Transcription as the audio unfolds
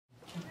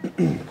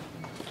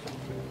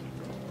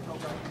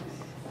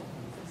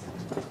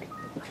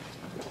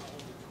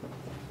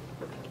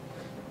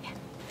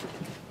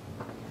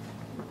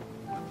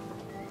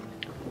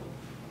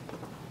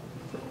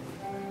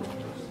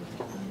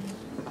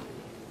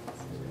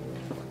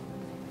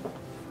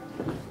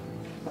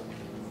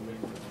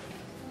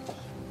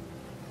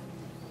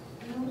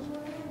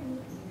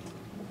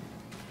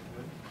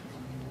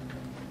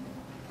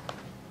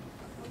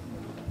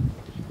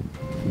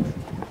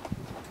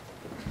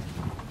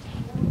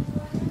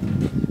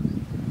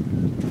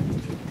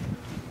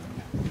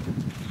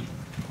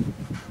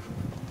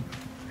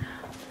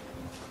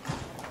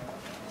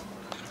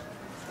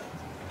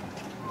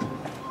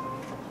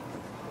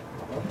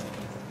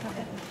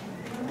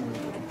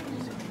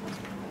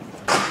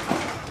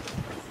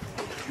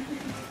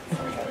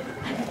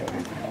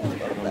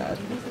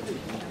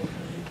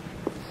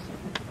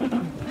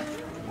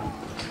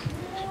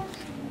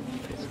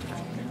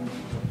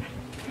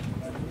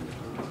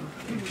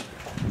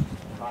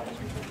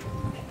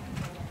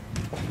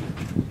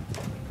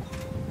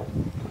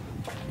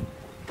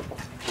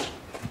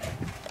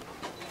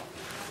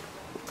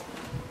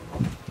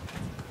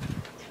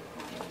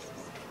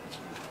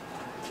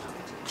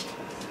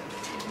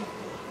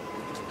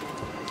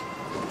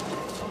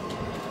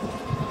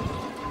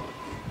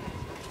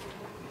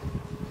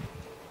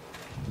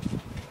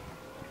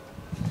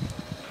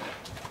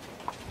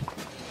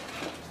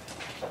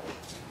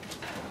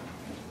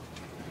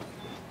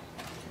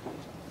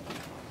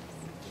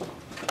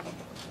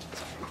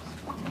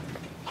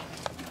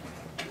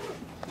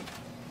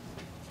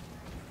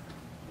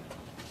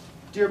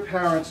Dear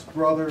parents,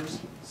 brothers,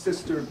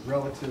 sisters,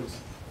 relatives,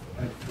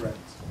 and friends,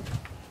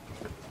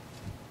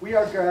 we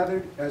are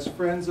gathered as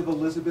friends of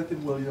Elizabeth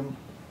and William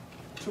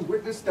to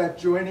witness that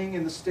joining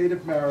in the state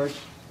of marriage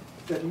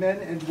that men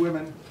and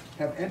women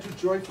have entered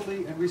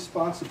joyfully and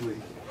responsibly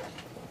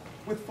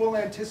with full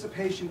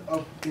anticipation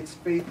of its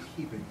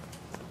faith-keeping.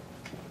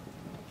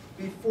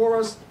 Before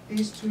us,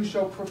 these two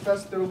shall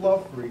profess their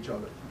love for each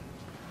other,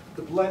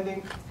 the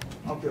blending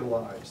of their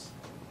lives,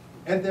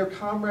 and their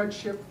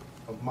comradeship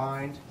of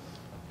mind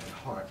and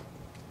heart.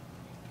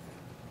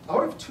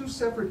 Out of two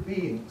separate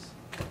beings,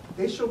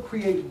 they shall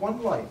create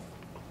one life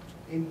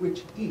in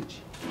which each,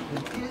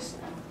 in his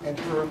and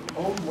her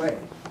own way,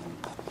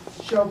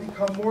 shall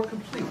become more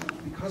complete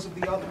because of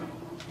the other.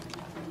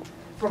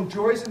 From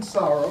joys and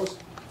sorrows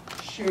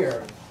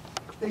shared,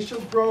 they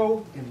shall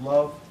grow in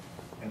love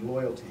and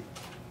loyalty.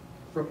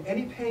 From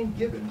any pain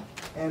given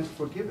and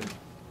forgiven,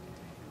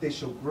 they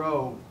shall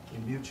grow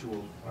in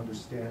mutual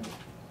understanding.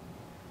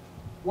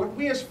 What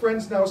we as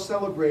friends now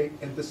celebrate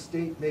and the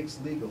state makes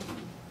legal,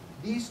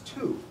 these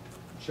two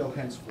shall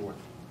henceforth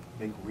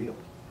make real.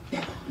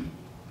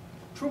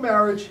 True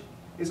marriage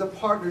is a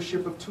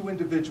partnership of two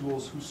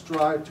individuals who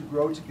strive to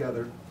grow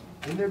together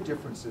in their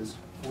differences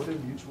for their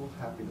mutual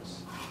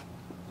happiness,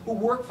 who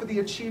work for the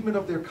achievement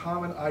of their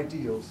common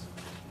ideals,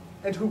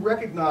 and who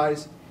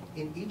recognize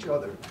in each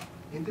other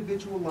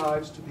individual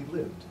lives to be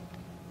lived,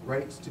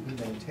 rights to be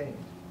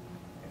maintained,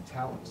 and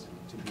talents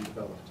to be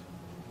developed.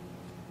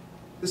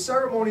 The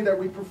ceremony that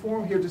we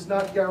perform here does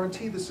not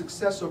guarantee the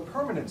success or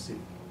permanency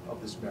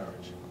of this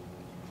marriage.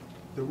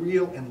 The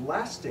real and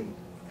lasting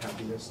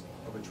happiness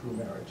of a true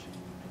marriage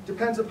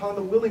depends upon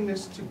the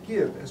willingness to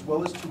give as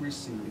well as to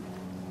receive,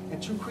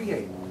 and to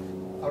create,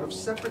 out of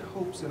separate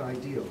hopes and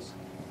ideals,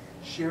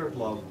 shared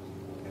love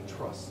and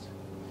trust.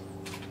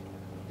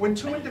 When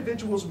two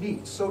individuals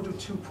meet, so do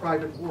two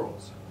private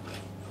worlds.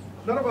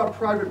 None of our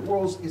private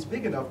worlds is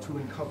big enough to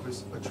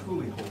encompass a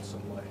truly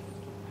wholesome life.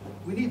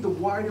 We need the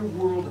wider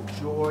world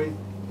of joy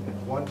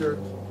and wonder,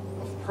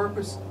 of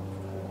purpose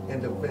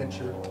and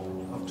adventure,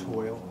 of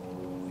toil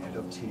and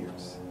of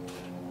tears.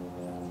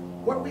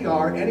 What we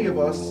are, any of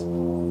us,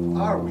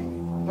 are we,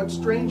 but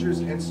strangers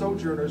and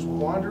sojourners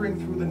wandering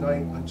through the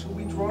night until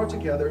we draw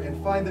together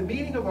and find the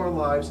meaning of our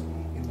lives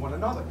in one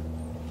another,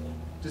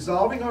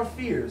 dissolving our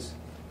fears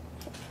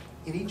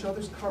in each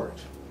other's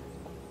courage,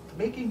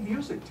 making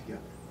music together,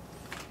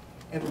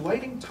 and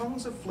lighting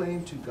tongues of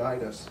flame to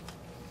guide us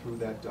through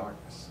that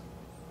darkness.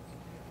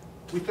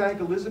 We thank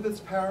Elizabeth's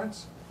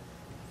parents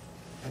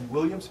and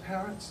William's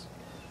parents.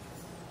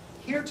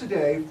 Here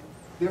today,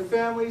 their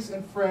families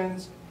and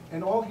friends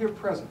and all here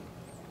present,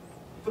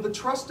 for the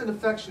trust and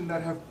affection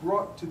that have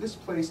brought to this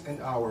place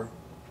and hour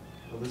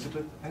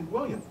Elizabeth and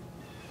William,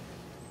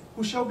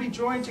 who shall be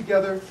joined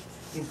together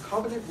in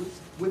covenant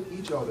with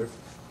each other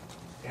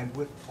and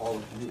with all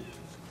of you.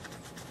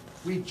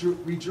 We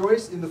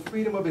rejoice in the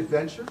freedom of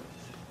adventure,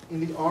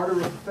 in the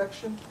ardor of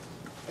affection,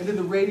 and in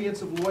the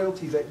radiance of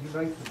loyalty that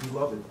unite the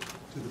beloved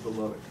to the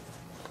beloved.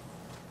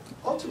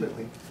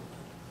 Ultimately,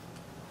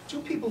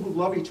 two people who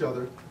love each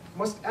other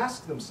must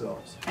ask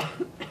themselves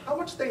how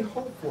much they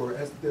hope for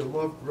as their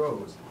love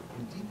grows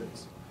and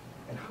deepens,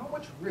 and how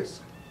much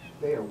risk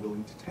they are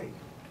willing to take.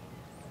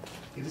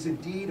 It is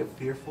indeed a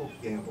fearful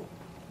gamble.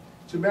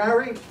 To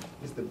marry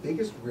is the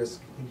biggest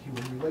risk in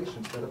human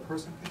relations that a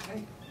person can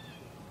take.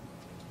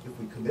 If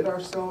we commit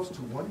ourselves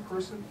to one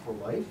person for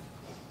life,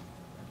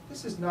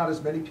 This is not,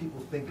 as many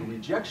people think, a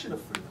rejection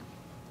of freedom.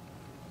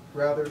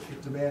 Rather,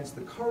 it demands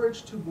the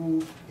courage to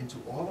move into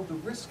all of the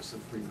risks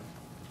of freedom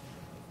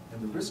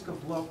and the risk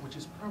of love which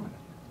is permanent,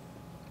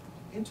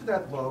 into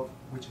that love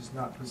which is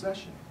not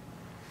possession,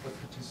 but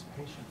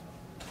participation.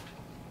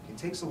 It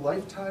takes a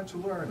lifetime to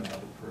learn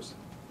another person.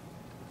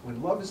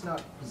 When love is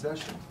not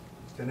possession,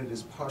 then it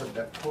is part of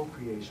that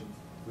co-creation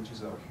which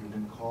is our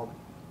human calling.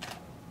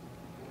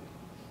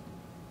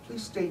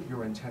 Please state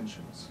your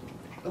intentions.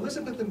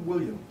 Elizabeth and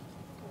William,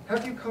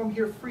 have you come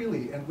here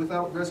freely and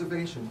without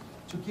reservation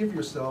to give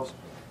yourselves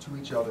to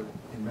each other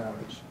in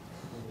marriage?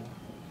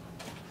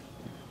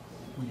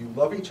 Will you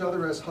love each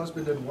other as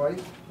husband and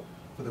wife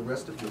for the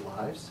rest of your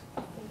lives?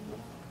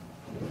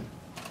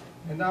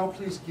 And now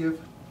please give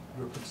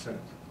your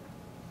consent.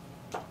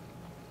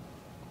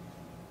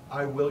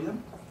 I,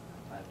 William,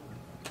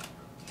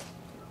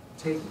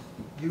 take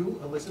you,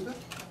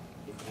 Elizabeth,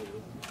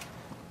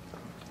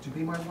 to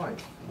be my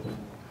wife.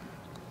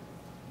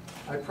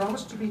 I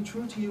promise to be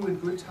true to you in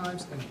good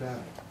times and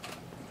bad,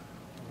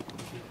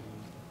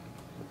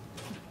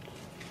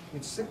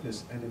 in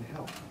sickness and in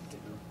health.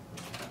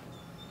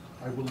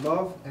 I will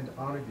love and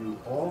honor you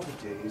all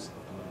the days of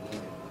my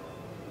life.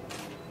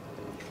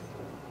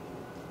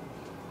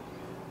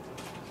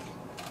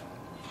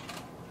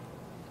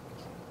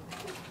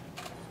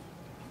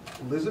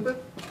 Elizabeth,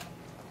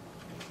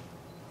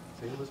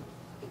 say Elizabeth,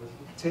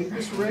 take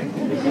this ring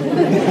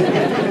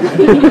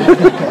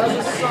as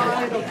a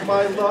sign of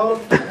my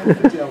love and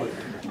fidelity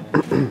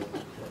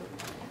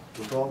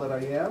with all that I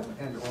am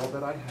and all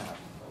that I have.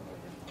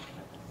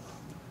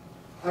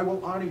 I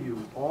will honor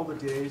you all the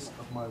days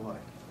of my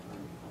life.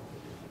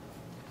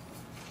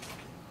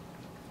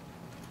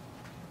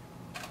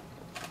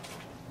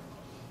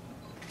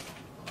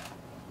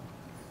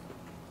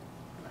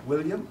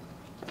 William,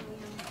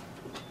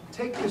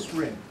 take this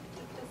ring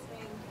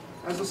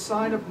as a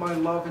sign of my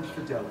love and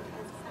fidelity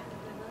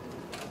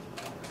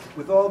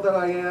with all that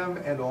I am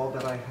and all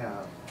that I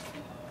have.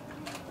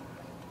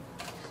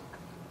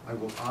 I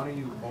will honor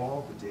you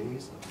all the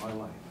days of my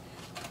life.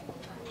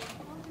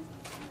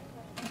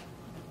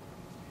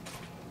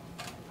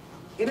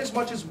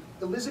 Inasmuch as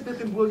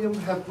Elizabeth and William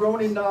have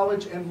grown in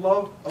knowledge and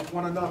love of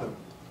one another,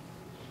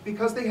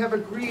 because they have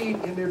agreed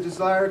in their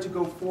desire to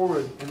go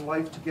forward in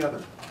life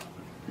together,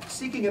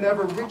 seeking an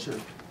ever richer,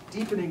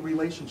 deepening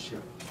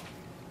relationship,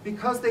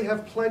 because they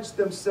have pledged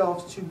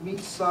themselves to meet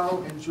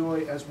sorrow and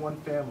joy as one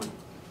family,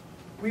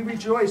 we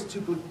rejoice to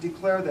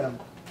declare them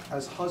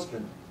as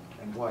husband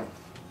and wife.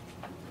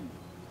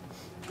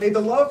 May the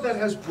love that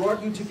has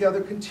brought you together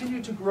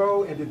continue to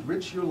grow and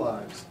enrich your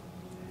lives,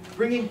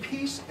 bringing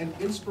peace and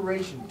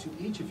inspiration to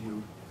each of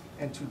you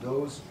and to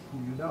those who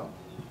you know.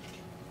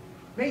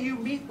 May you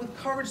meet with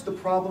courage the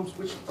problems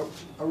which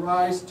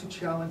arise to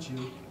challenge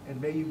you,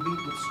 and may you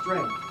meet with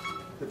strength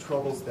the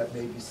troubles that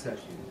may beset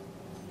you.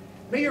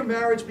 May your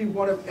marriage be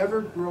one of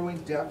ever-growing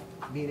depth,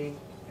 meaning,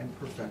 and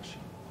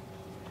perfection,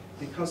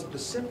 because of the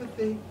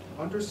sympathy,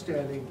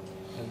 understanding,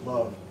 and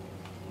love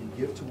you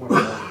give to one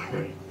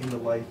another in the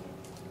life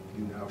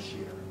you now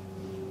share.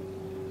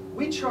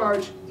 We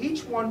charge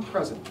each one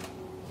present,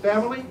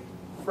 family,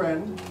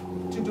 friend,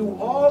 to do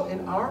all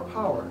in our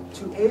power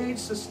to aid,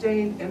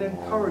 sustain, and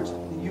encourage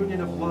the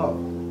union of love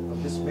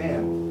of this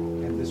man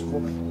and this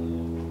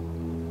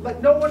woman.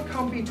 Let no one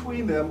come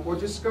between them or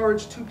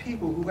discourage two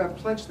people who have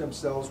pledged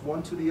themselves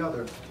one to the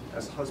other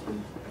as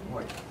husband and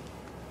wife.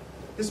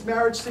 This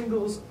marriage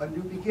signals a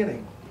new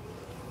beginning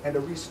and a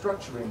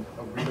restructuring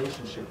of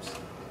relationships.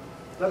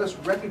 Let us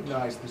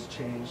recognize this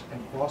change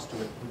and foster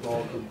it with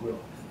all goodwill.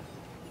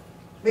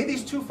 May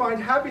these two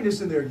find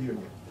happiness in their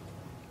union.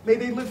 May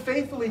they live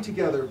faithfully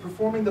together,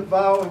 performing the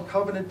vow and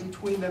covenant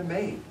between them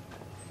made.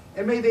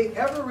 And may they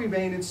ever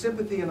remain in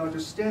sympathy and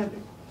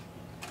understanding,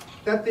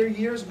 that their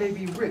years may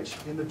be rich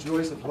in the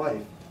joys of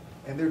life,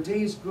 and their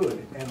days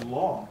good and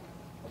long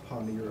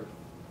upon the earth.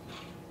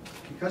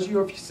 Because you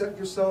have set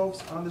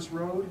yourselves on this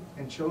road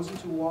and chosen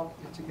to walk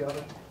it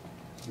together,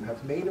 you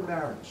have made a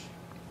marriage.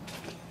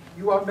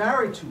 You are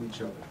married to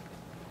each other,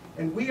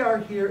 and we are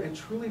here and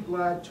truly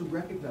glad to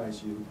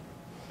recognize you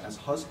as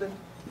husband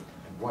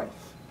and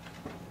wife.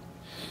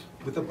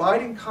 With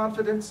abiding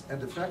confidence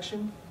and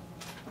affection,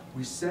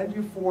 we send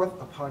you forth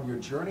upon your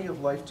journey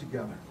of life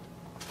together,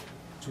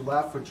 to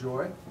laugh for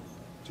joy,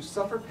 to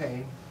suffer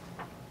pain,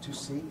 to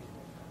seek,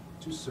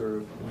 to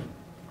serve,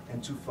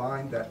 and to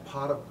find that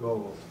pot of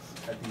gold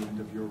at the end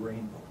of your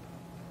rainbow.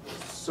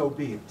 So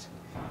be it.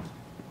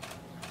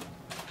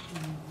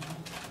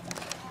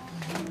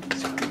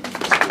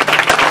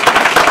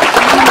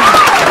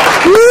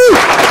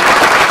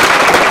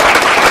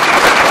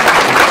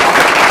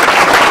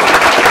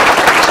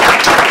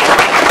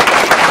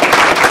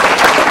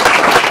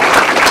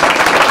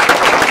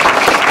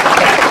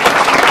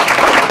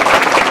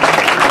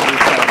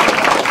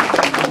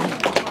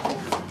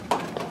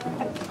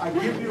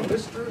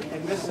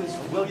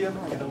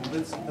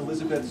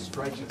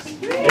 Strychasz.